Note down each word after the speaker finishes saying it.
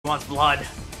wants blood.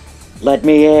 Let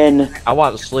me in. I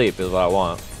want sleep is what I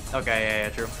want. Okay, yeah,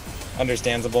 true.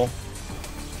 Understandable.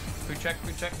 Food check,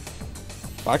 food check.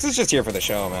 Fox is just here for the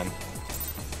show, man.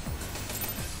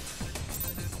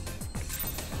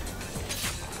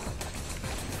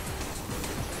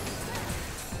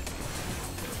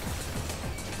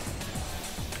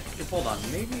 Hold on,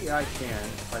 maybe I can.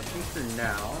 If I think through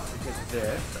now, get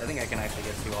this. I think I can actually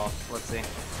get 2 off. Let's see.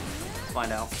 Let's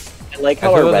find out. I like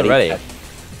how we're ready.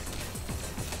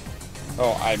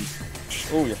 Oh, I'm...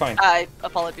 Oh, you're fine.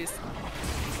 Apologies.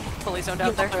 Fully zoned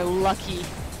out there. You're lucky.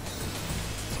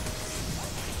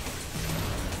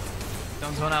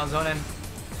 Don't zone out, zone in.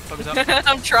 Focus up.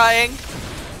 I'm trying.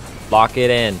 Lock it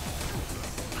in.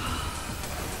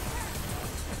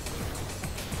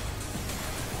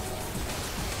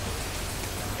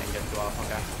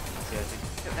 Okay. I see.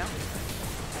 Go now.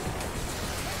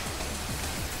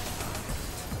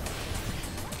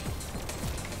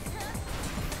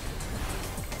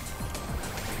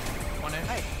 One in.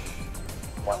 Nice.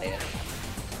 One in.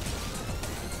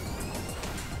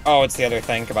 Oh, it's the other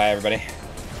thing. Goodbye, everybody.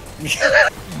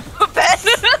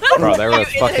 Bro, there were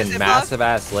fucking massive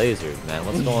ass lasers, man.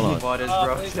 What's going on? What is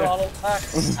bro?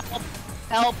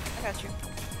 Help! I got you.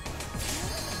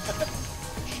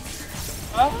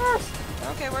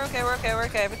 Okay, we're okay, we're okay, we're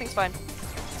okay. Everything's fine.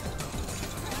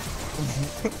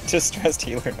 Distressed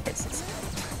healer noises.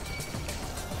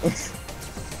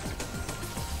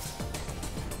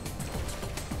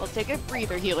 We'll take a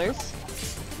breather, healers.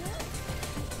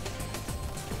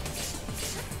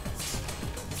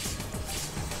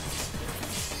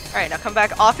 Alright, now come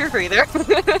back off your breather. I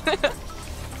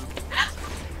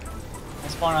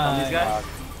spawn on these guys?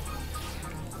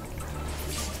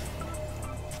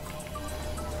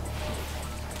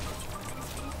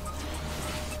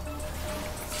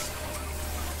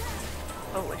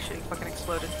 Holy shit, he fucking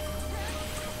exploded.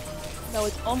 No,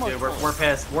 it's almost. Dude, we're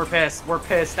pissed. We're pissed. We're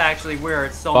pissed. Actually,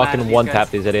 we're so Fucking mad at one these tap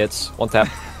guys. these idiots. One tap.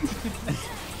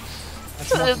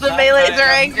 The melees are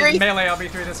angry. Melee, I'll be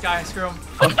through this guy. Screw him.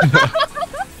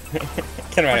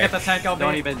 Get right. Forget the tank, I'll be.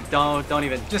 Don't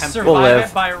even. Just tempt- survive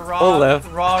it by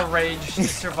raw rage.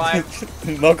 Just survive.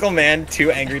 Local man,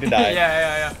 too angry to die.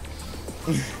 Yeah.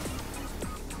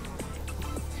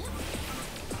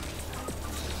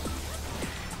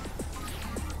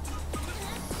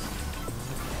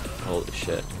 Holy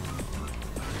shit.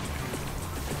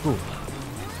 Ooh.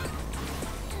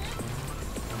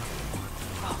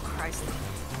 Oh, Christ.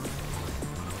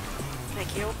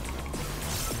 Thank you.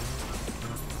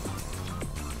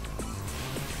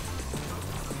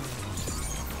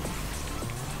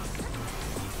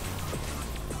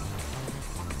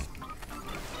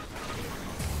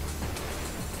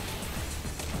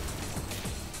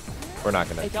 We're not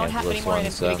gonna I don't have cancel any this more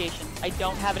one, so. mitigation. I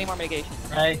don't have any more mitigation.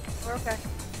 Right. We're okay.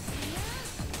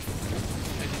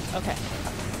 Okay.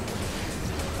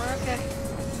 We're okay.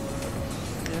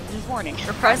 Just warning.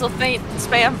 Reprisal feint.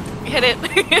 Spam. Hit it.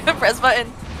 Press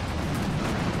button.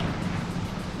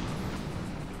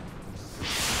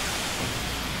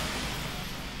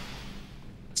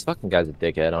 This fucking guy's a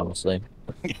dickhead, honestly.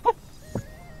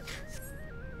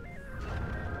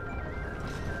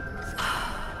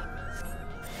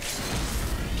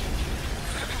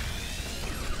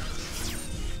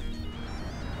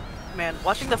 Man,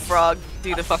 watching the frog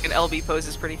do the fucking LB pose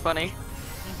is pretty funny.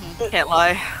 Can't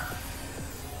lie.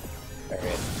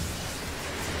 Alright.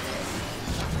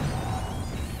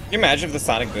 Can you imagine if the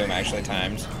sonic boom actually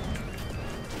timed?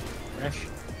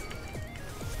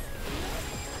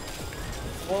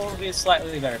 What would be a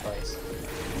slightly better place?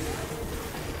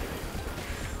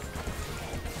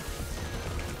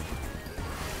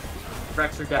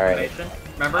 Rex or detonation.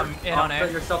 Remember? In on Put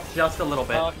A. yourself just a little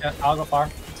bit. Oh, okay. I'll go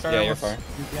far. Start Yeah, over. you're far.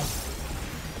 Yeah.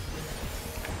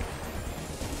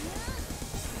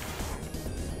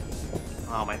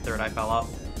 Oh, my third eye fell off.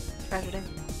 Tragedy.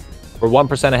 We're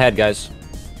 1% ahead, guys.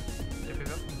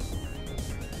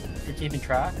 You're keeping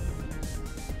track?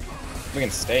 We can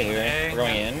stay here. Okay, We're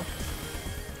going yeah. in.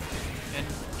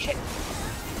 Shit.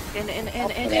 In.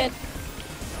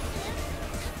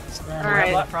 Stand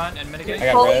Alright. left Front and mitigate. I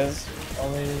got Fully. res.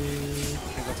 Only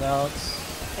goes out.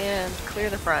 And clear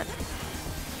the front.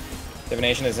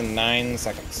 Divination is in 9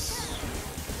 seconds.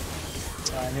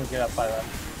 I knew get up by that.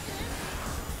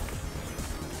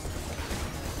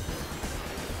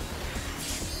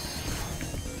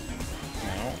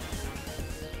 No.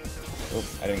 Oop,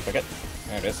 I didn't click it.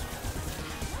 There it is.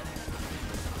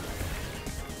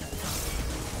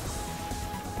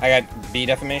 I got B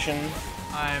defamation.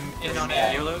 I'm in on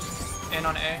A. Yolo's. In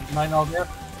on A. 9 all there.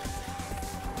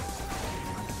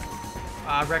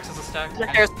 Rex is a stack.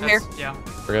 There's some here. Yeah.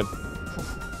 We're good.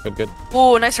 Good, good.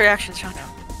 Ooh, nice reaction shot.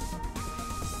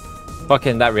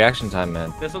 Fucking that reaction time,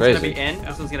 man. This one's Crazy. gonna be in.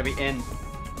 This one's gonna be in.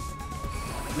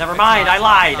 Never mind. I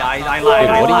lied. I lied. Dude,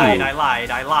 I what are lied. you- I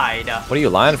lied. I lied. What are you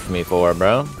lying for me for,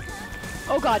 bro?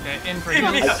 Oh god. Okay, in for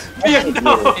heals. Yeah,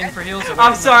 no. In for heals.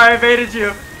 I'm sorry. I baited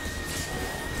you.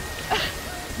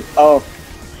 Oh,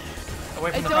 Away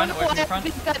I from the don't front. know Away from why the front.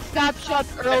 I got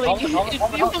snapshots early. hold it, hold it,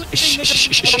 hold it, hold it.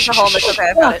 It's a home, it's okay,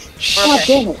 I've got it. We're God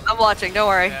damn okay. it. I'm watching, don't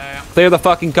worry. Yeah, Clear the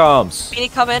fucking comms.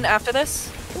 Beanie, come in after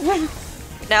this.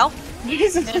 Now?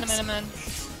 Man.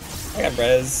 I got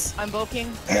res. I'm boking.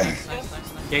 yeah. Nice, nice,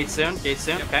 nice. Gates soon. Gates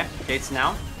soon. Okay. Gates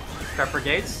now. Prep for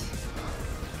gates.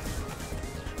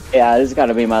 yeah, this has got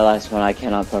to be my last one. I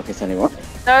cannot focus anymore.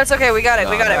 No, it's okay, we got it,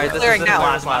 we got it. Alright, We're this clearing is now.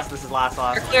 last. This is last.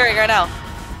 We're clearing right now.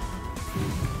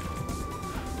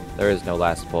 There is no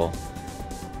last pull.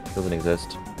 Doesn't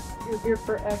exist. You're here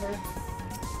forever.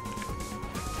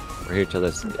 We're here till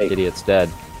this Hey. idiot's dead.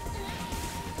 I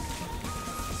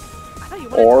thought you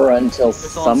wanted Or until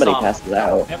It's on somebody some. passes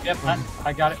out. Yep,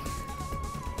 I got it.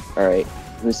 Alright,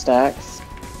 who stacks?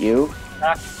 You?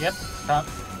 Back. Yep. Come.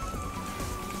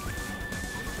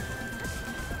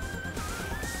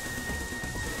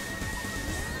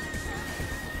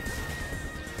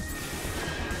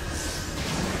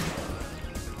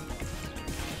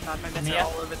 God, my bits are Yeah.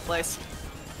 all over the place.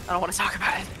 I don't want to talk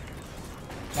about it.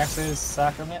 Next is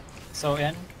Sacrament. So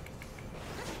in.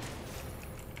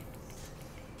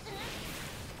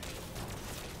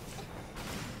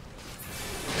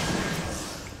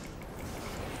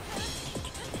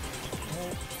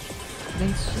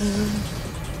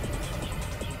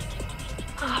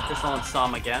 This one's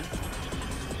some again.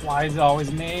 Why is it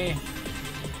always me?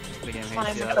 Again,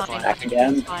 Fine, yeah, fine. that's fine. Back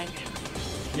again? Fine.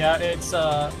 Yeah, it's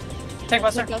Take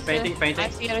Buster. Fainting, fainting. I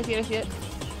see it, I see it, I see it.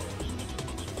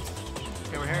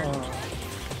 Okay, we're here.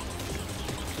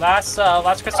 Last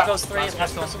crystal goes 3. Last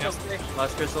Last crystal, crystal goes 3.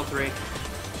 Last crystal 3.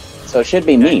 So it should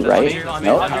be me, Okay, right? that's on me,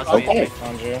 No? on me, on me. Okay.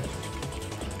 Found you.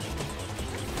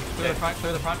 Clear the front,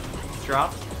 clear the front.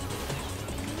 Drop.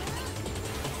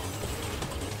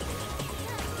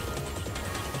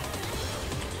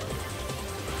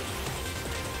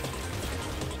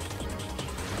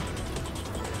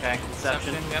 Okay,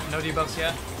 Inception. Yep, no debuffs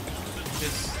yet.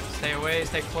 Just stay away,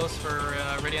 stay close for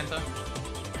Radianta.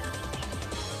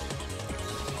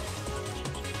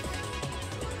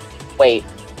 Wait.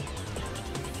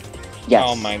 Yes.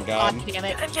 Oh my god. God damn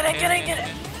it. Get it.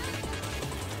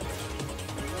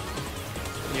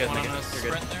 You guys One make on it. the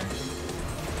You're good.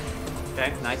 sprint there.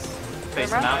 Okay, nice. Face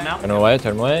him out now. Turn away,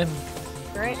 turn away.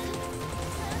 Great.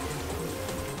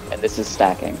 And this is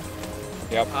stacking.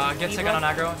 Yep. Get second on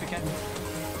aggro if you can.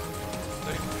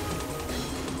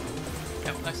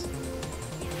 Yep, nice.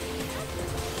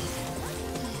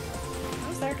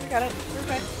 Almost there, we got it. We're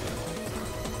okay.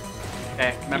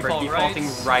 Okay, remember, Default defaulting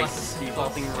right, right. left,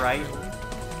 Defaulting right.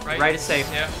 Right? Right is safe.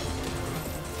 Yeah.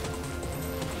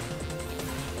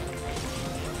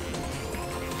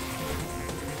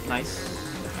 Nice.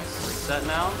 Reset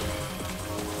now.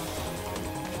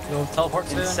 You'll teleport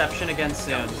soon. Inception again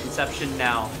soon. Inception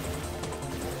now.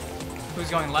 Who's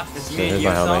going left? It's So me and here's you,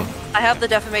 my Sel. homie. I have the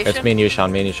defamation. It's me and you,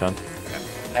 Sean. Me and you, Sean.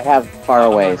 I have far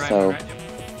away, Right, so... right, yep.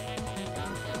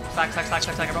 Stack.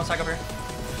 Everyone stack up here.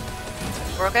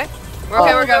 We're okay? We're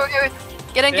okay, we're good, we're good.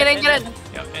 Get in.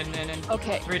 Yep, in.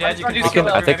 Okay. 3 dead, you can do We can, skill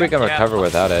I think we can yeah. recover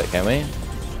without it, can we?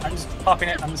 I'm just popping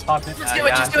it. Just Yeah, do it,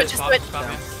 yeah, just do it. Spot,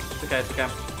 yeah. It's okay, it's okay.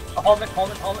 Hold it.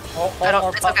 Hold. I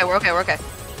don't, it's okay, we're okay.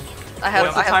 I have,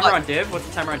 What's the I have timer luck. on div? What's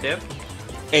the timer on div?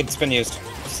 It's been used.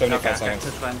 75 seconds.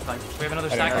 That's fine, fine. We have another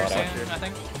I didn't stacker call it out. soon, I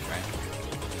think. Right.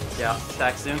 Yeah,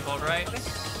 stack soon. Default right.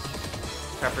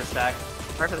 Prepper stack.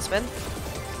 Mark for the spin.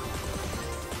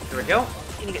 Here we go.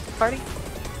 Can you get to the party?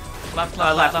 Left.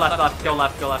 Left. Go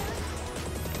left.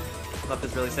 Left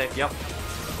is really safe. Yep.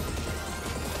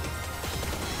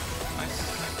 Nice.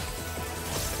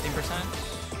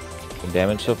 15%. Good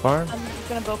damage so far. I'm just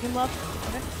gonna boke him left.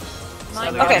 Okay.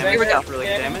 Seven Okay, damage, here we go. Really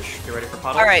good damage. Get ready for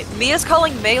puddle. Alright, Mia's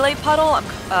calling melee puddle.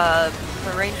 I'm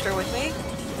arranged her with me.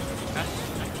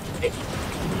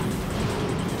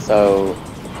 So...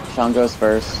 Sean goes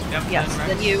first. Yep. Yes, right.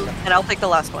 then you, and I'll take the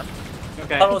last one.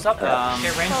 Okay. Puddle's up.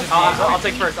 Okay, range is B. I'll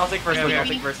take first. I'll take first. Yeah, Luke, yeah. I'll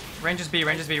take first. Range is B.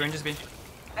 Rex go.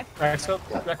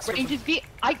 Range is B.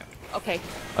 Okay.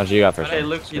 Oh, so you got first. Okay, one.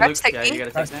 Luke. Rex, take Yeah, me. you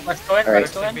gotta take me. Let's go in. Alright.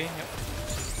 Let's go Take B. in. Yep.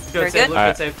 Very Good save. good. Luke,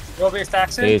 Alright. good save. Will be a stack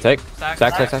Who do you soon. take? Stack.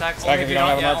 Stack. Only if you don't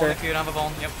have a marker. Only if you don't have a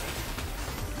bone. Yep.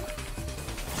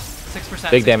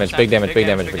 6%. Big damage, 6%. big damage. Big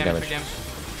damage.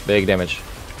 Big damage.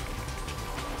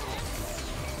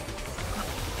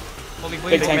 Holy Big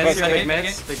bleed. tank miss. buster. Big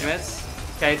miss. Big miss.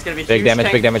 Okay, it's gonna be Big huge damage,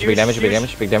 tank, big damage, big huge, damage, big huge-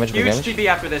 damage, big damage, big Huge damage. TB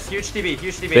after this. Huge TB.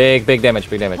 Huge TB. Big damage,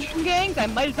 big damage. Gangs, I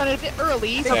might have done it a bit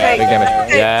early. Okay. Big damage.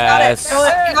 Okay, Yes.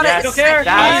 got it. Got it. Yes. Don't care.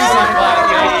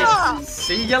 That's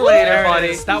See you later, There it buddy.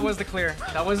 is. That was the clear.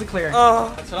 That was the clear.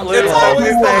 Oh. That's what I'm Little- saying.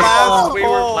 always the last we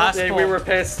pull. Last we pull. were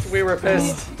pissed. We were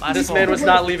pissed. Last This pull. man was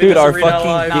not leaving Dude, this our arena fucking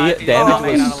alive.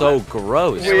 damage Oh, was so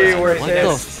gross. We were What the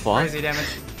pissed. fuck? Crazy damage.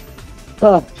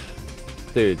 Huh.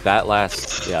 Dude, that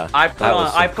last, yeah. I put that on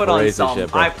was some I put on crazy some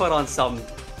shit, bro. I put on some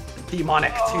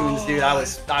demonic tunes, dude. I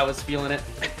was feeling it.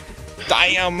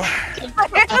 Damn. What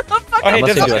the fuck? Oh, I'm hey,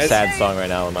 listening to a guys. sad song right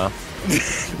now, Lamau.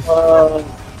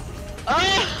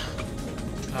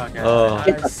 Okay. Oh.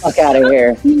 Get the fuck out of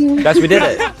here. Guys, we did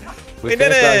it. We did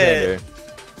finished it. Alexander.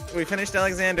 We finished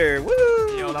Alexander. Woo!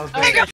 Yo, that was big.